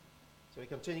So we're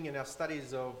continuing in our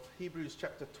studies of Hebrews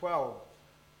chapter 12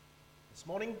 this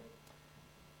morning,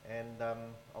 and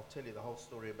I'll tell you the whole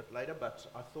story a bit later, but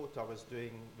I thought I was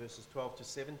doing verses 12 to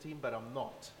 17, but I'm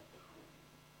not.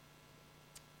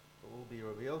 It will be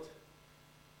revealed.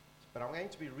 But I'm going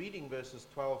to be reading verses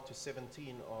 12 to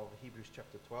 17 of Hebrews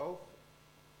chapter 12.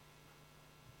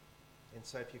 And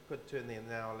so if you could turn there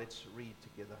now, let's read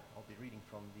together. I'll be reading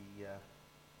from the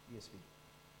ESV.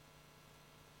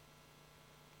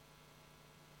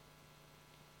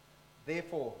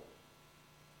 Therefore,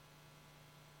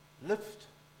 lift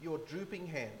your drooping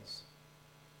hands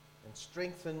and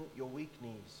strengthen your weak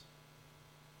knees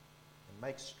and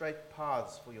make straight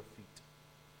paths for your feet,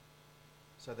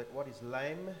 so that what is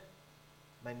lame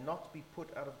may not be put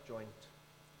out of joint,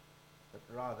 but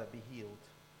rather be healed.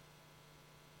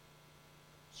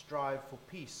 Strive for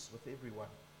peace with everyone,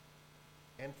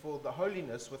 and for the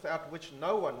holiness without which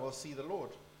no one will see the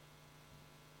Lord.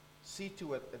 See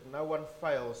to it that no one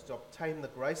fails to obtain the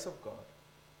grace of God,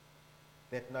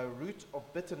 that no root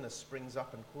of bitterness springs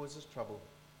up and causes trouble,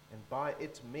 and by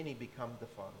it many become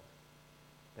defiled.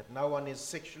 That no one is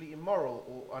sexually immoral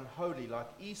or unholy like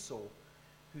Esau,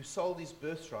 who sold his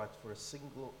birthright for a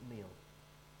single meal.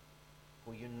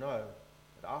 For you know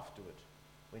that afterward,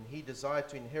 when he desired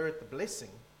to inherit the blessing,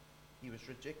 he was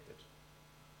rejected.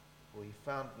 For he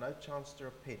found no chance to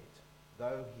repent,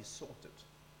 though he sought it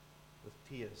with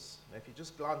tears. Now, if you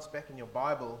just glance back in your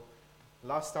Bible,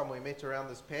 last time we met around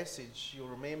this passage, you'll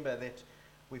remember that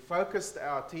we focused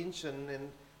our attention,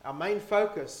 and our main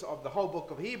focus of the whole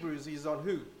book of Hebrews is on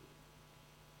who?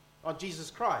 On Jesus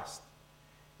Christ.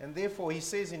 And therefore he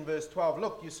says in verse 12,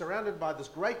 look, you're surrounded by this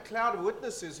great cloud of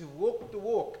witnesses who walked the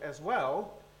walk as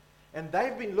well, and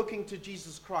they've been looking to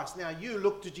Jesus Christ. Now you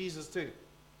look to Jesus too.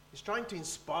 He's trying to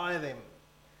inspire them,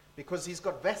 because he's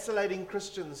got vacillating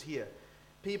Christians here.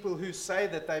 People who say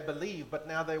that they believe, but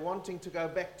now they're wanting to go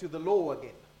back to the law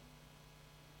again,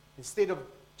 instead of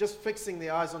just fixing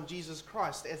their eyes on Jesus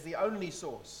Christ as the only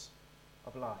source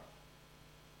of life.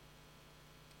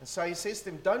 And so he says to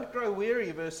them, don't grow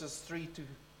weary, verses 3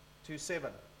 to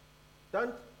 7.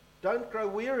 Don't grow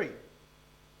weary.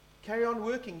 Carry on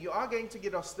working. You are going to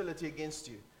get hostility against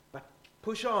you, but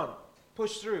push on,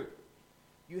 push through.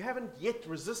 You haven't yet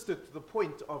resisted to the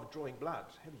point of drawing blood,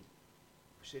 have you?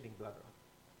 Shedding blood, right?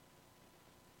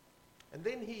 And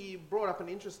then he brought up an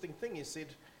interesting thing. He said,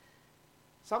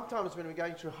 sometimes when we're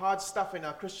going through hard stuff in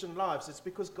our Christian lives, it's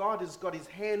because God has got his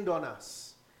hand on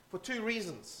us for two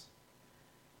reasons.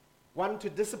 One, to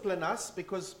discipline us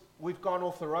because we've gone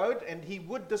off the road, and he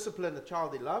would discipline the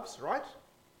child he loves, right?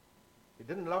 If he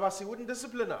didn't love us, he wouldn't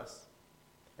discipline us.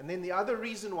 And then the other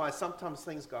reason why sometimes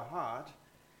things go hard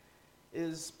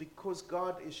is because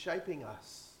God is shaping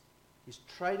us. He's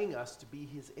training us to be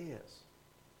his heirs.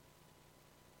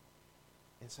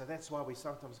 And so that's why we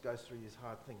sometimes go through these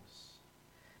hard things.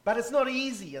 But it's not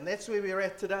easy, and that's where we're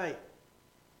at today.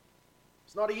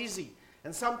 It's not easy.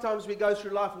 And sometimes we go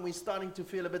through life and we're starting to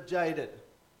feel a bit jaded.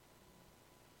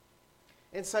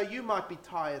 And so you might be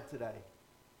tired today.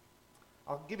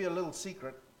 I'll give you a little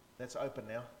secret that's open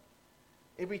now.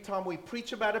 Every time we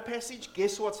preach about a passage,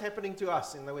 guess what's happening to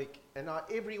us in the week? And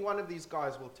every one of these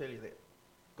guys will tell you that.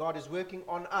 God is working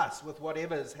on us with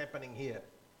whatever is happening here.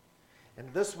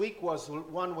 And this week was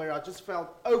one where I just felt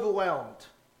overwhelmed.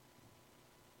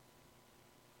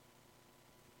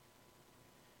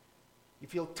 You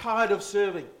feel tired of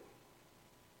serving,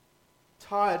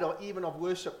 tired even of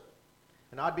worship.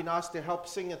 And I'd been asked to help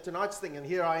sing at tonight's thing, and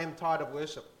here I am tired of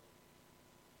worship.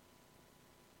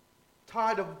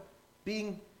 Tired of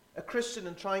being a Christian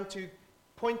and trying to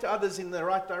point others in the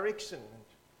right direction.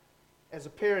 As a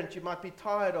parent, you might be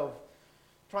tired of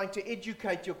trying to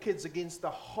educate your kids against the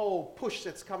whole push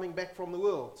that's coming back from the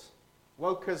world.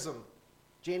 Wokeism,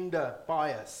 gender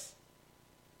bias.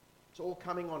 It's all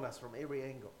coming on us from every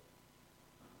angle.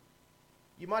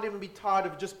 You might even be tired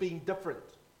of just being different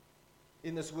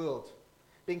in this world,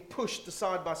 being pushed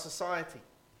aside by society.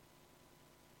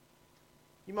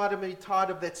 You might even be tired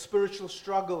of that spiritual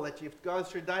struggle that you have to go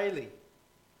through daily,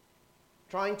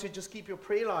 trying to just keep your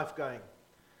prayer life going.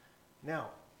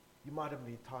 Now, you might even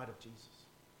be tired of Jesus.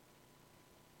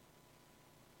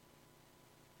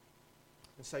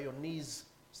 And so your knees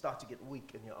start to get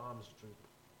weak and your arms droop.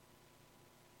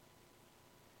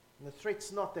 And the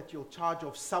threat's not that you'll charge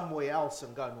off somewhere else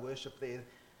and go and worship there.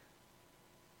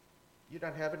 You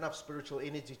don't have enough spiritual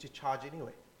energy to charge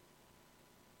anyway.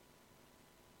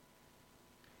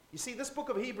 You see, this book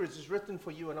of Hebrews is written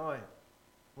for you and I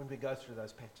when we go through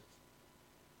those patches.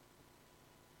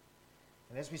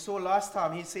 And as we saw last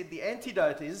time, he said the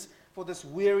antidote is for this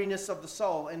weariness of the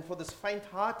soul and for this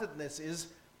faint-heartedness is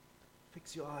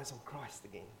Fix your eyes on Christ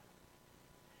again.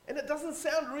 And it doesn't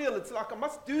sound real. It's like I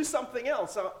must do something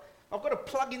else. I've got to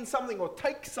plug in something or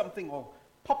take something or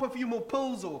pop a few more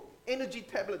pills or energy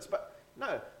tablets. But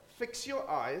no, fix your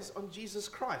eyes on Jesus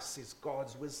Christ, says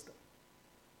God's wisdom.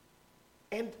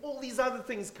 And all these other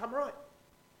things come right.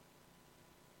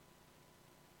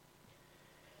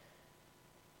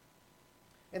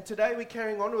 And today we're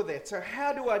carrying on with that. So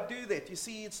how do I do that? You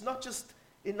see, it's not just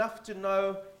enough to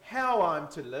know how I'm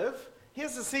to live.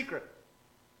 Here's the secret.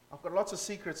 I've got lots of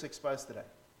secrets exposed today.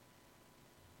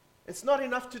 It's not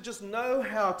enough to just know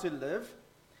how to live.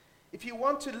 If you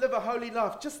want to live a holy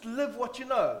life, just live what you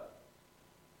know.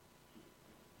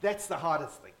 That's the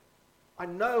hardest thing. I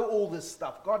know all this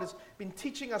stuff. God has been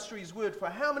teaching us through His Word for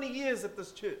how many years at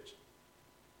this church?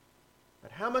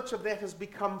 But how much of that has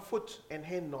become foot and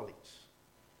hand knowledge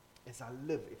as I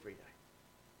live every day?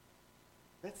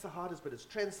 That's the hardest bit. It's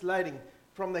translating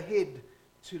from the head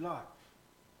to life.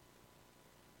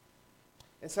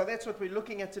 And so that's what we're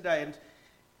looking at today. And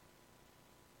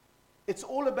it's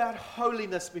all about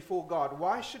holiness before God.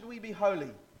 Why should we be holy?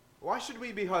 Why should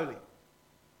we be holy?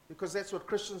 Because that's what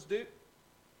Christians do?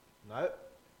 No.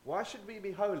 Why should we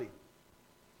be holy?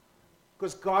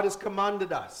 Because God has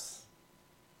commanded us.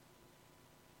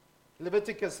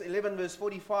 Leviticus 11 verse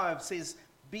 45 says,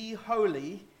 "Be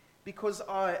holy because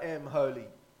I am holy."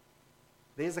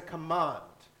 There's a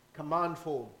command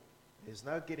form. There's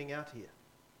no getting out here.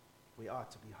 We are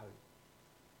to be holy.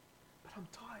 But I'm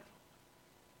tired.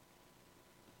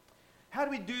 How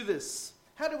do we do this?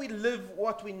 How do we live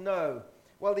what we know?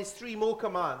 Well, there's 3 more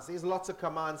commands. There's lots of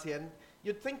commands here. And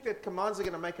you'd think that commands are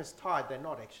going to make us tired. They're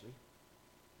not actually.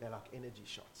 They're like energy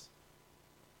shots.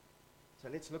 So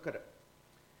let's look at it.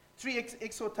 3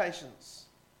 exhortations.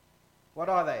 What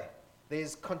are they?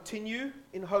 There's continue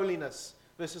in holiness,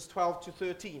 verses 12 to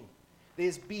 13.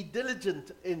 There's be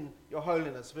diligent in your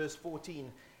holiness, verse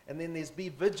 14. And then there's be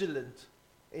vigilant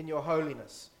in your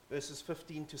holiness, verses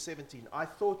 15 to 17. I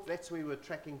thought that's where we were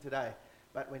tracking today,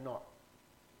 but we're not.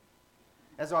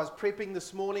 As I was prepping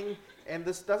this morning, and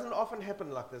this doesn't often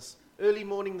happen like this, early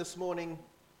morning this morning,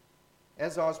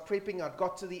 as I was prepping, I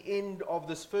got to the end of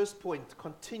this first point,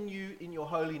 continue in your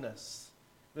holiness,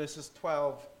 verses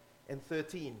 12 and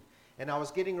 13. And I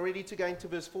was getting ready to go into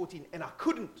verse 14, and I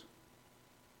couldn't.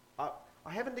 I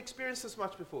haven't experienced this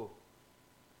much before.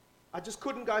 I just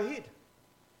couldn't go ahead.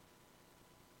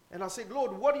 And I said,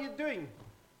 Lord, what are you doing?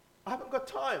 I haven't got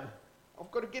time.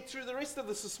 I've got to get through the rest of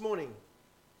this morning.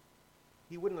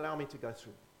 He wouldn't allow me to go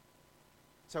through.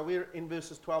 So we're in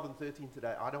verses 12 and 13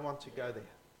 today. I don't want to go there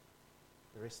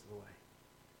the rest of the way.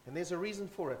 And there's a reason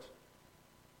for it.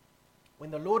 When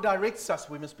the Lord directs us,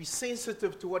 we must be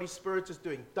sensitive to what His Spirit is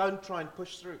doing. Don't try and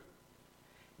push through.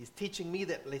 He's teaching me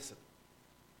that lesson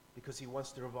because He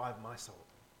wants to revive my soul.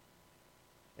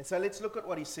 And so let's look at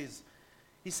what He says.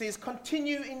 He says,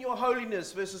 continue in your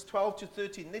holiness, verses 12 to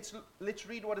 13. Let's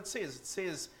read what it says. It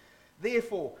says,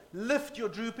 therefore, lift your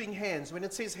drooping hands. When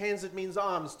it says hands, it means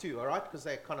arms too, all right? Because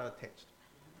they're kind of attached.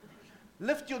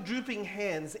 Lift your drooping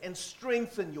hands and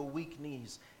strengthen your weak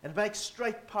knees and make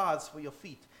straight paths for your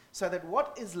feet, so that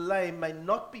what is lame may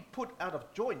not be put out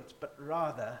of joint, but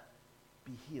rather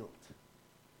be healed.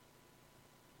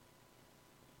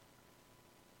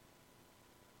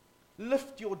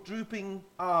 Lift your drooping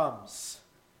arms.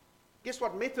 Guess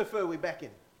what metaphor we're back in?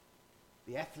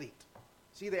 The athlete.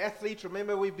 See the athlete?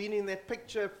 Remember we've been in that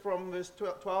picture from verse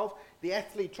 12? The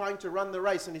athlete trying to run the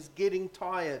race and is getting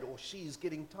tired, or she's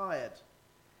getting tired.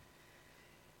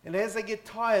 And as they get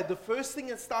tired, the first thing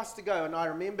that starts to go, and I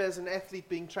remember as an athlete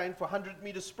being trained for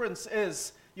 100-meter sprints,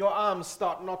 is your arms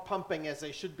start not pumping as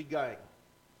they should be going.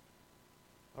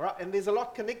 All right, and there's a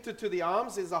lot connected to the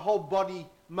arms. There's a whole body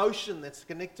motion that's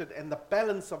connected, and the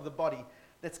balance of the body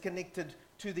that's connected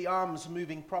to the arms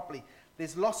moving properly.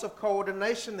 There's loss of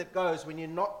coordination that goes when you're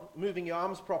not moving your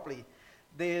arms properly.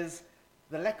 There's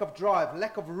the lack of drive,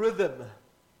 lack of rhythm,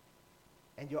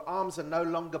 and your arms are no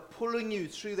longer pulling you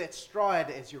through that stride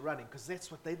as you're running, because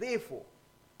that's what they're there for,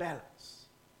 balance.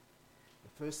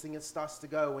 The first thing that starts to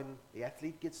go when the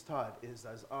athlete gets tired is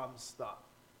those arms start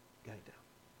going down.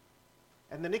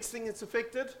 And the next thing that's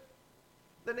affected,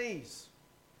 the knees.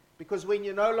 Because when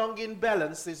you're no longer in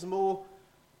balance, there's more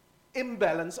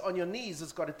imbalance on your knees.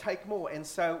 It's got to take more. And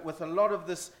so with a lot of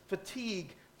this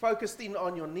fatigue focused in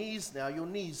on your knees now, your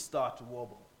knees start to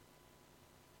wobble.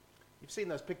 You've seen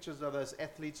those pictures of those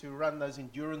athletes who run those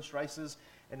endurance races,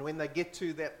 and when they get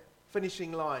to that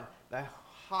finishing line, they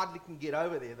hardly can get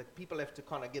over there. The people have to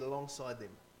kind of get alongside them.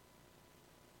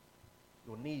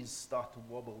 Your knees start to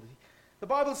wobble. The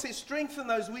Bible says, strengthen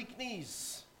those weak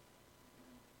knees.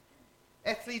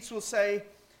 Athletes will say,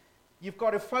 You've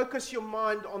got to focus your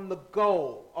mind on the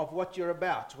goal of what you're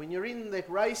about. When you're in that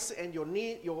race and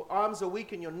your arms are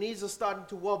weak and your knees are starting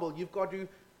to wobble, you've got to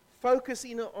focus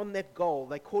in on that goal.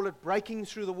 They call it breaking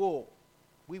through the wall.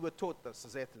 We were taught this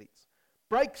as athletes.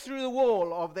 Break through the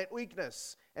wall of that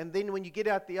weakness. And then when you get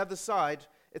out the other side,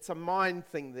 it's a mind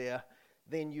thing there.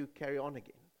 Then you carry on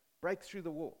again. Break through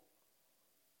the wall.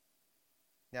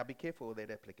 Now be careful with that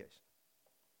application.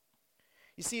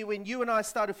 You see, when you and I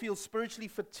start to feel spiritually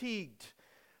fatigued,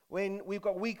 when we've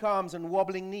got weak arms and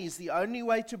wobbling knees, the only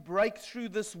way to break through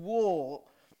this wall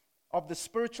of the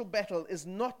spiritual battle is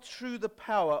not through the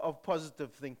power of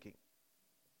positive thinking.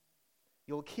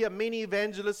 You'll hear many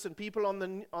evangelists and people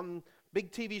on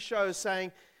big TV shows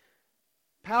saying,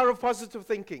 power of positive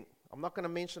thinking. I'm not going to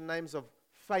mention names of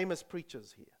famous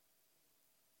preachers here,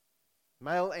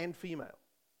 male and female.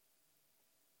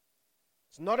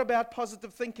 It's not about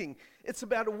positive thinking. It's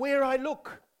about where I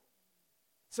look.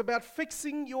 It's about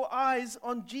fixing your eyes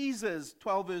on Jesus,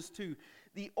 12 verse 2.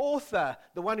 The author,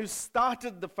 the one who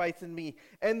started the faith in me,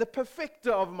 and the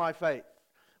perfecter of my faith.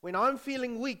 When I'm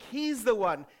feeling weak, He's the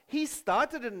one. He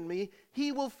started in me.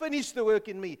 He will finish the work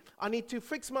in me. I need to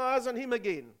fix my eyes on Him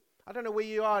again. I don't know where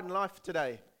you are in life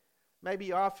today. Maybe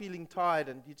you are feeling tired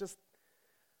and you're just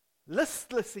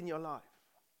listless in your life.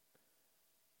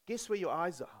 Guess where your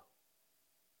eyes are?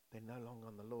 They're no longer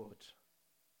on the Lord.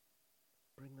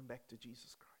 Bring them back to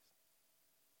Jesus Christ.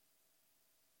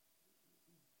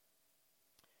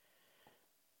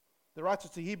 The writer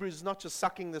to Hebrews is not just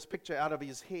sucking this picture out of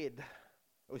his head,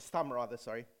 or his thumb rather,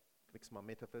 sorry. Mix my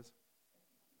metaphors.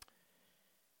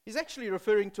 He's actually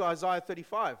referring to Isaiah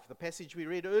 35, the passage we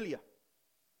read earlier.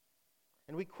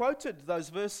 And we quoted those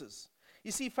verses.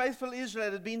 You see, faithful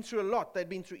Israel had been through a lot. They'd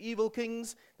been through evil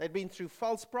kings. They'd been through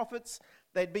false prophets.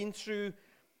 They'd been through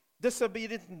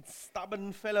disobedient and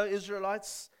stubborn fellow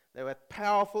Israelites. They had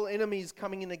powerful enemies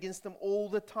coming in against them all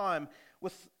the time,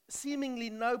 with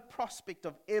seemingly no prospect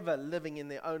of ever living in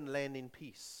their own land in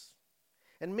peace.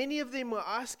 And many of them were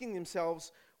asking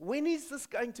themselves, when is this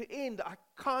going to end? I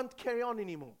can't carry on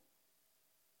anymore.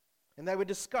 And they were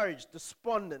discouraged,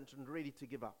 despondent, and ready to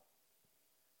give up.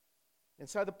 And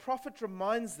so the prophet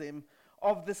reminds them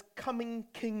of this coming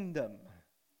kingdom.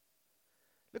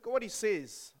 Look at what he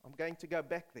says. I'm going to go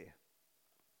back there.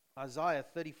 Isaiah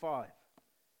 35.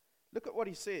 Look at what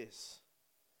he says.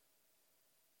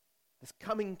 This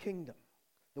coming kingdom.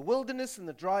 The wilderness and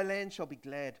the dry land shall be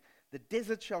glad. The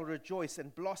desert shall rejoice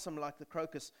and blossom like the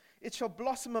crocus. It shall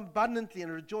blossom abundantly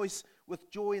and rejoice with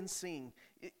joy and singing.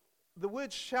 The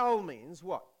word shall means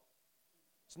what?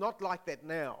 It's not like that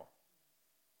now.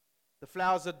 The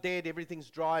flowers are dead, everything's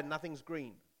dry, and nothing's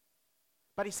green.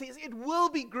 But he says it will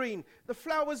be green. The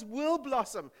flowers will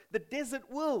blossom. The desert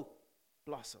will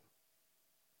blossom.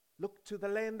 Look to the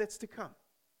land that's to come.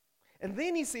 And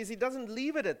then he says he doesn't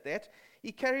leave it at that.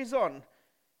 He carries on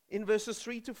in verses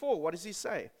 3 to 4. What does he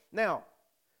say? Now,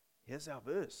 here's our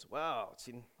verse. Wow, it's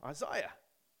in Isaiah.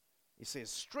 He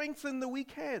says, strengthen the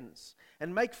weak hands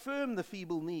and make firm the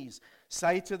feeble knees.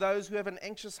 Say to those who have an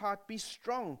anxious heart, be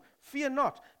strong. Fear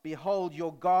not. Behold,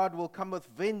 your God will come with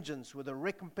vengeance, with a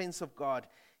recompense of God.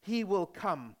 He will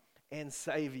come and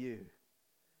save you.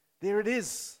 There it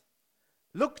is.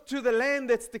 Look to the land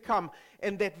that's to come,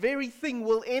 and that very thing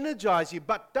will energize you.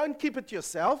 But don't keep it to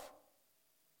yourself.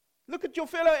 Look at your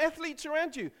fellow athletes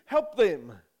around you. Help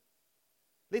them.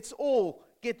 Let's all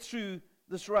get through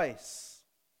this race.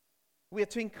 We are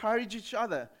to encourage each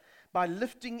other by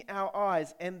lifting our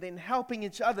eyes and then helping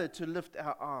each other to lift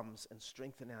our arms and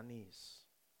strengthen our knees.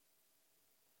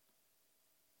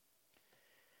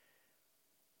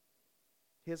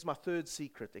 Here's my third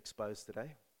secret exposed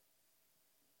today.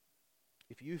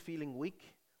 If you're feeling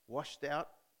weak, washed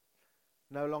out,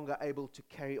 no longer able to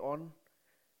carry on,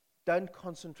 don't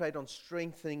concentrate on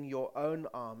strengthening your own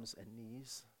arms and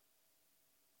knees,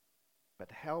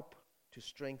 but help to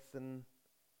strengthen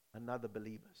another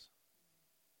believer's.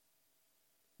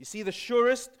 You see, the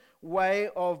surest way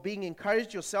of being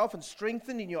encouraged yourself and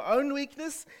strengthened in your own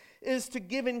weakness is to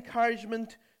give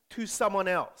encouragement to someone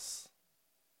else.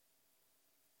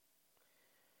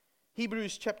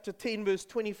 Hebrews chapter 10 verse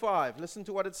 25. Listen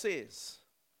to what it says.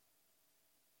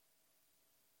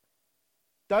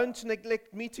 Don't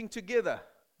neglect meeting together.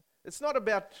 It's not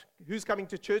about who's coming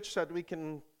to church so that we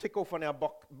can tick off on our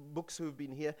books who've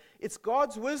been here. It's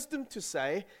God's wisdom to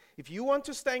say, if you want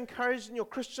to stay encouraged in your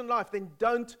Christian life, then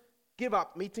don't give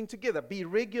up meeting together. Be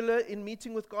regular in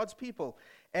meeting with God's people,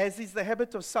 as is the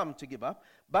habit of some to give up,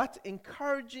 but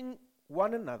encouraging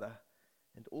one another,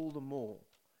 and all the more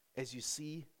as you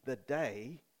see the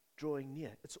day drawing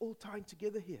near. It's all tying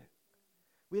together here.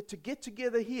 We are to get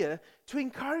together here to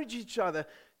encourage each other,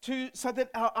 so that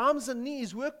our arms and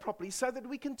knees work properly, so that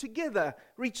we can together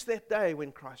reach that day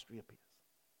when Christ reappears.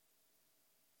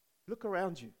 Look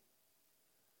around you.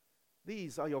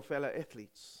 These are your fellow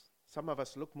athletes. Some of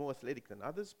us look more athletic than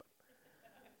others, but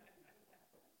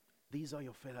these are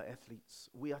your fellow athletes.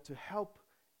 We are to help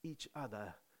each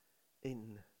other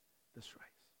in this race.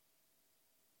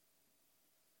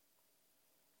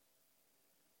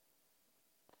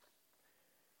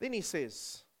 Then he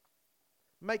says,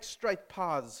 make straight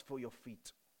paths for your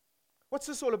feet. What's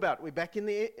this all about? We're back in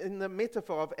the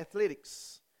metaphor of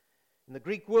athletics. In the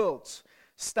Greek world,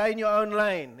 stay in your own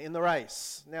lane in the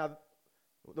race. Now,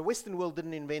 the Western world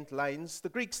didn't invent lanes. The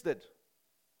Greeks did.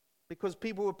 Because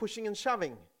people were pushing and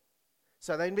shoving.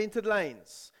 So they invented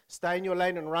lanes. Stay in your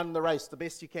lane and run the race the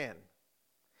best you can.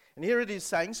 And here it is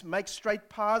saying, make straight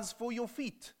paths for your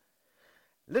feet.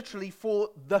 Literally for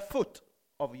the foot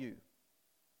of you.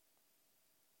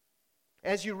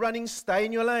 As you're running, stay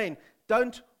in your lane.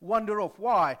 Don't wander off.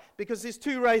 Why? Because there's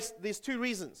two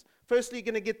reasons. Firstly, you're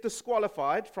going to get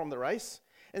disqualified from the race.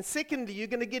 And secondly, you're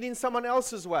going to get in someone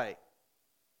else's way.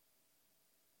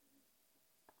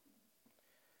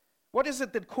 What is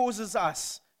it that causes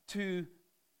us to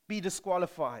be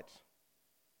disqualified?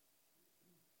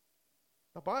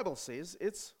 The Bible says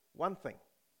it's one thing.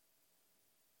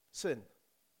 Sin.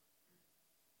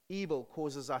 Evil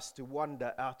causes us to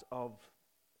wander out of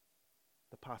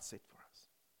the path set for us.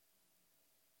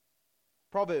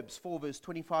 Proverbs 4 verse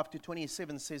 25 to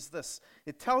 27 says this.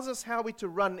 It tells us how we're to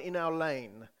run in our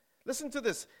lane. Listen to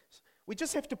this. We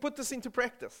just have to put this into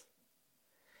practice.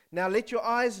 Now let your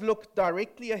eyes look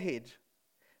directly ahead,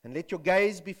 and let your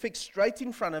gaze be fixed straight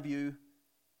in front of you.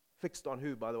 Fixed on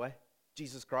who, by the way?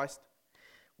 Jesus Christ.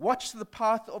 Watch the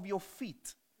path of your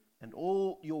feet, and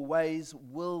all your ways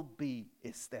will be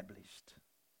established.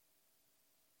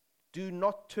 Do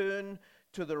not turn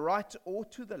to the right or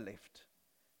to the left.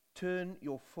 Turn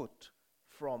your foot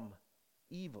from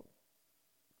evil.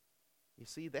 You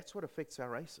see, that's what affects our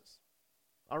races.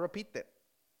 I'll repeat that.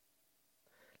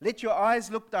 Let your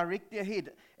eyes look directly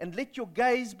ahead, and let your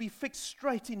gaze be fixed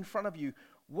straight in front of you.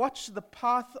 Watch the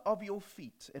path of your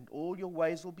feet, and all your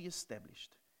ways will be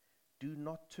established. Do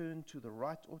not turn to the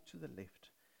right or to the left.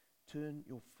 Turn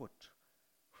your foot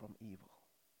from evil.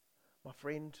 My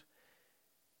friend,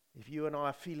 if you and I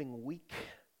are feeling weak,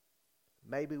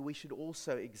 maybe we should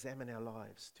also examine our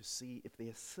lives to see if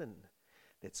there's sin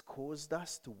that's caused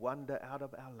us to wander out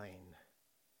of our lane,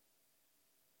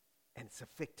 and it's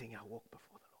affecting our walk before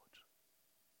the Lord.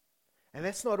 And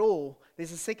that's not all.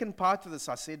 There's a second part to this,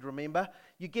 I said, remember?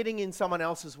 You're getting in someone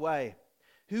else's way.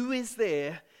 Who is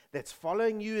there that's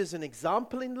following you as an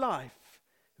example in life,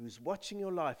 who's watching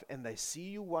your life, and they see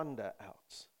you wander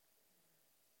out,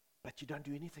 but you don't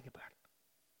do anything about it?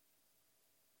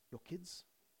 Your kids?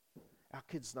 Our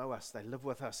kids know us. They live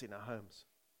with us in our homes.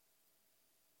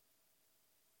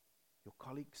 Your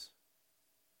colleagues?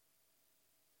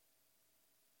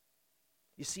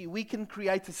 You see, we can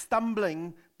create a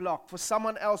stumbling block for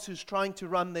someone else who's trying to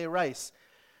run their race.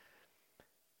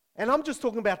 And I'm just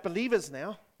talking about believers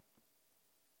now.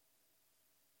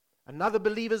 Another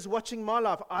believer's watching my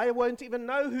life. I won't even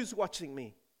know who's watching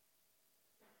me.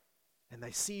 And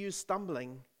they see you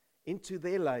stumbling into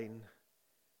their lane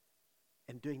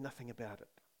and doing nothing about it.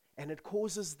 And it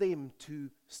causes them to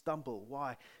stumble.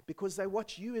 Why? Because they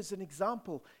watch you as an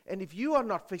example. And if you are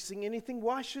not fixing anything,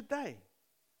 why should they?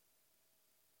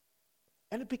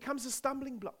 And it becomes a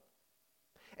stumbling block.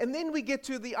 And then we get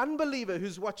to the unbeliever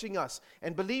who's watching us.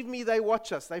 And believe me, they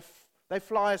watch us. They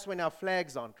fly us when our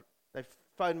flags aren't. They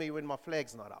phone me when my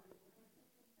flag's not up.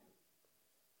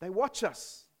 They watch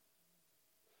us.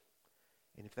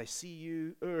 And if they see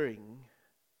you erring,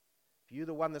 if you're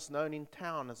the one that's known in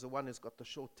town as the one who's got the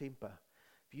short temper,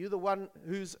 if you're the one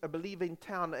who's a believer in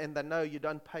town and they know you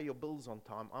don't pay your bills on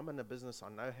time, I'm in a business, I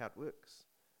know how it works.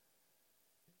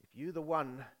 If you're the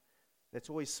one that's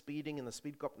always speeding and the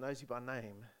speed cop knows you by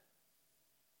name,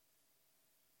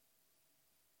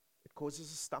 it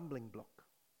causes a stumbling block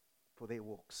for their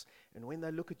walks. And when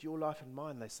they look at your life and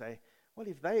mine, they say, well,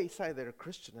 if they say they're a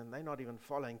Christian and they're not even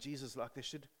following Jesus like they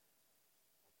should,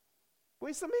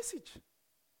 where's the message?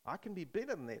 I can be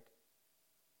better than that.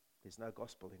 There's no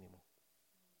gospel anymore.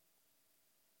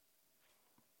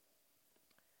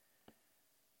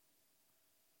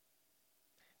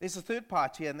 There's a third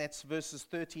part here, and that's verses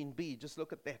 13b. Just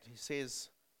look at that. He says,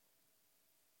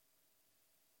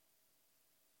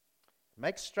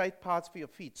 make straight paths for your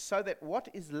feet, so that what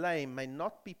is lame may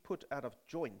not be put out of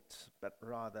joint, but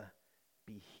rather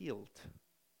be healed.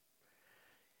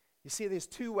 You see, there's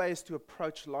two ways to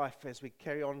approach life as we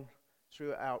carry on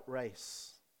through our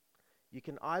race. You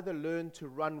can either learn to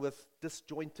run with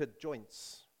disjointed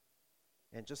joints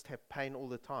and just have pain all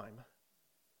the time,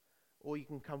 or you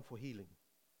can come for healing.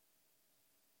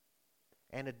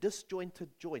 And a disjointed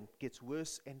joint gets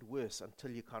worse and worse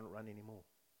until you can't run anymore.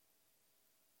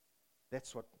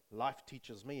 That's what life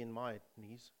teaches me in my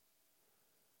knees.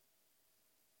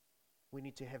 We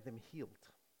need to have them healed.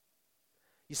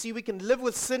 You see, we can live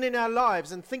with sin in our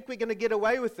lives and think we're going to get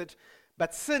away with it,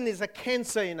 but sin is a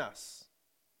cancer in us.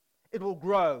 It will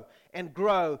grow and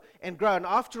grow and grow. And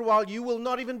after a while, you will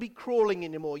not even be crawling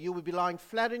anymore. You will be lying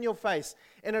flat on your face.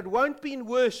 And it won't be in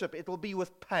worship. It will be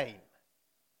with pain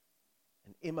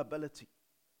and immobility.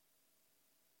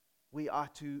 We are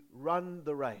to run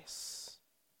the race,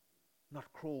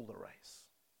 not crawl the race.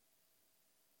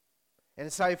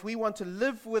 And so if we want to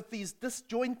live with these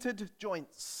disjointed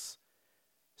joints,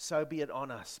 so be it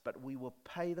on us. But we will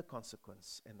pay the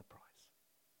consequence and the price.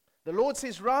 The Lord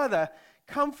says, rather,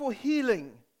 come for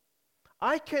healing.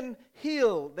 I can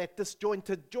heal that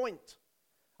disjointed joint.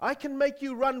 I can make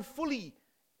you run fully,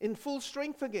 in full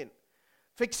strength again.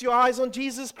 Fix your eyes on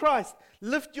Jesus Christ.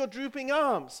 Lift your drooping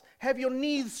arms. Have your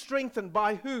knees strengthened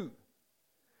by who?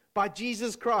 By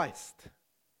Jesus Christ.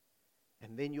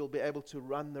 And then you'll be able to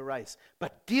run the race.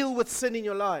 But deal with sin in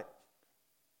your life.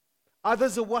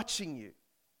 Others are watching you.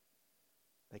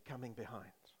 They're coming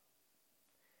behind.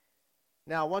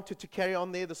 Now, I wanted to carry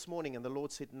on there this morning, and the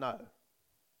Lord said, no.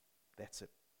 That's it.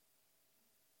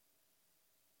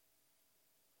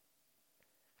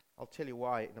 I'll tell you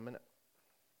why in a minute.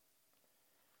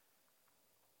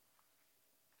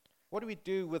 What do we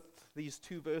do with these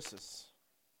two verses?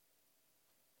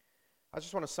 I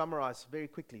just want to summarize very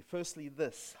quickly. Firstly,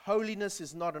 this. Holiness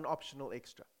is not an optional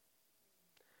extra.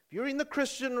 If you're in the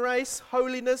Christian race,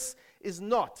 holiness is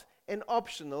not an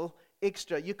optional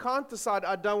extra. You can't decide,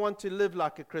 I don't want to live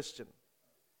like a Christian.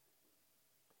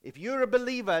 If you're a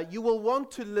believer, you will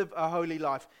want to live a holy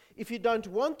life. If you don't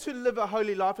want to live a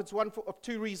holy life, it's one of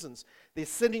two reasons. There's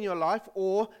sin in your life,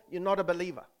 or you're not a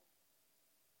believer.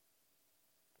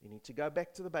 You need to go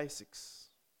back to the basics.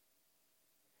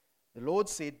 The Lord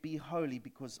said, be holy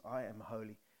because I am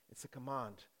holy. It's a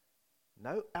command.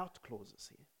 No out clauses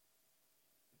here.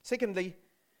 Secondly,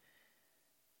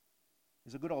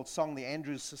 there's a good old song the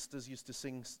Andrews sisters used to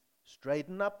sing,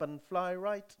 straighten up and fly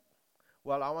right.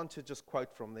 Well, I want to just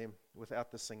quote from them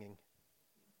without the singing.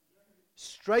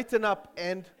 Straighten up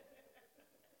and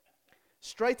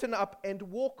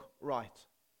walk right.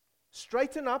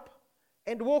 Straighten up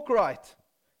and walk right.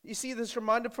 You see this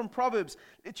reminded from Proverbs.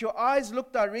 Let your eyes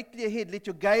look directly ahead. Let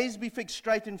your gaze be fixed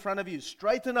straight in front of you.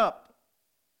 Straighten up.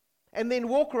 And then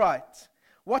walk right.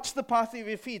 Watch the path of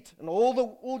your feet, and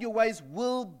all your ways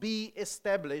will be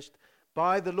established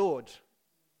by the Lord.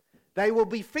 They will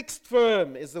be fixed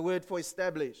firm, is the word for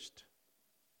established.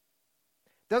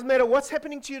 Doesn't matter what's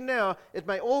happening to you now. It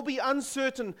may all be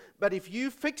uncertain, but if you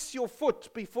fix your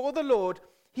foot before the Lord,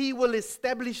 He will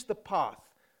establish the path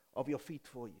of your feet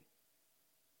for you.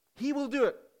 He will do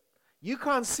it. You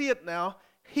can't see it now.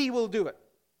 He will do it.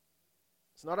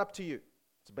 It's not up to you.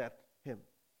 It's about Him.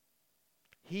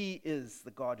 He is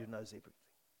the God who knows everything.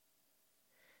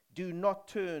 Do not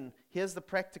turn. Here's the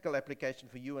practical application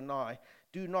for you and I.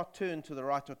 Do not turn to the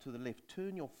right or to the left.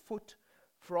 Turn your foot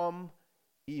from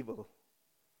evil.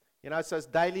 You know, it's those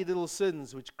daily little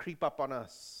sins which creep up on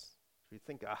us. We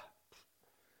think,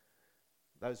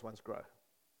 those ones grow.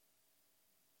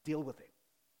 Deal with them.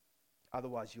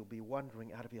 Otherwise, you'll be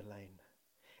wandering out of your lane.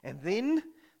 And then,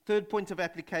 third point of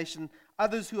application,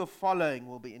 others who are following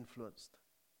will be influenced.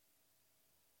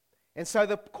 And so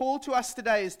the call to us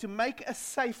today is to make a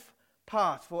safe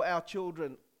path for our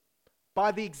children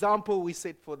by the example we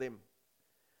set for them.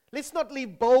 Let's not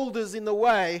leave boulders in the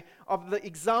way of the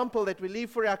example that we leave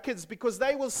for our kids, because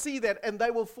they will see that and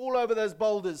they will fall over those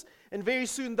boulders, and very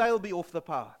soon they'll be off the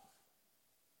path.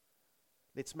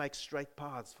 Let's make straight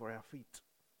paths for our feet.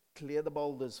 Clear the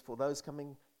boulders for those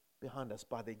coming behind us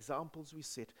by the examples we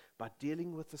set, by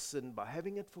dealing with the sin, by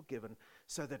having it forgiven,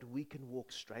 so that we can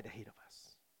walk straight ahead of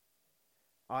us.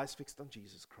 Eyes fixed on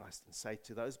Jesus Christ, and say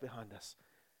to those behind us,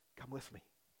 come with me.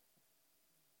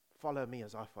 Follow me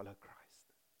as I follow Christ.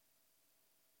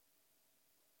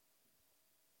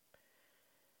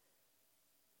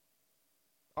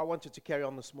 I wanted to carry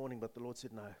on this morning, but the Lord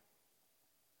said no.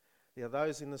 There are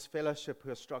those in this fellowship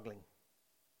who are struggling.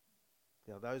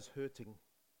 There are those hurting.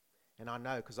 And I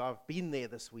know, because I've been there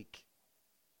this week.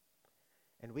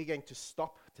 And we're going to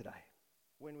stop today.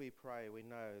 When we pray, we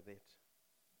know that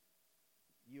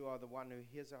you are the one who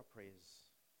hears our prayers,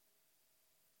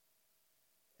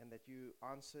 and that you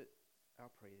answer our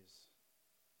prayers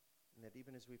And that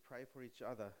even as we pray for each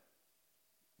other,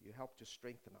 you help to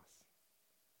strengthen us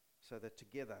so that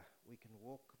together we can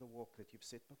walk the walk that you've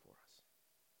set before us.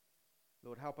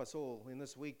 Lord, help us all in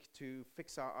this week to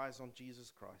fix our eyes on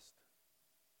Jesus Christ.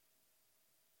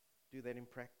 Do that in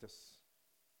practice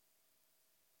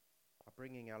by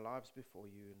bringing our lives before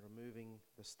you and removing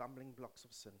the stumbling blocks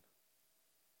of sin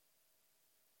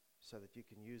so that you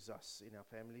can use us in our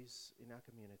families, in our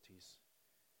communities.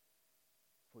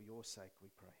 For your sake, we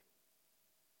pray.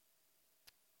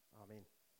 Amen.